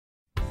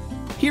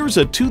Here's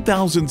a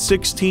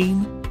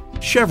 2016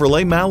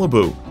 Chevrolet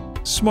Malibu.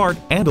 Smart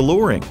and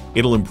alluring,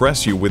 it'll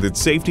impress you with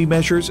its safety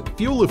measures,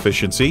 fuel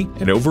efficiency,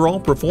 and overall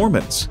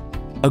performance.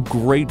 A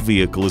great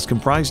vehicle is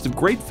comprised of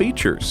great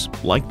features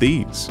like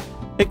these: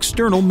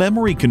 external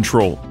memory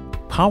control,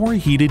 power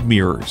heated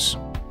mirrors,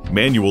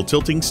 manual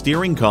tilting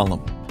steering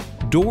column,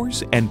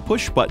 doors and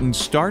push-button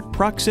start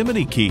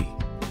proximity key,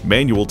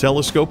 manual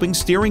telescoping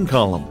steering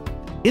column,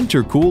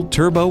 intercooled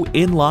turbo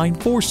inline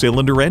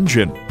 4-cylinder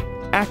engine,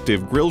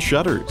 active grille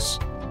shutters,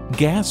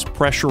 gas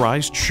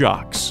pressurized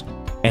shocks,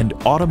 and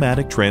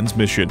automatic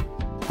transmission.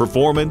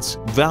 Performance,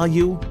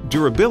 value,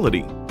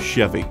 durability,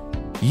 Chevy.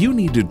 You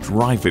need to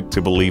drive it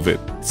to believe it.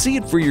 See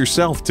it for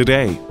yourself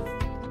today.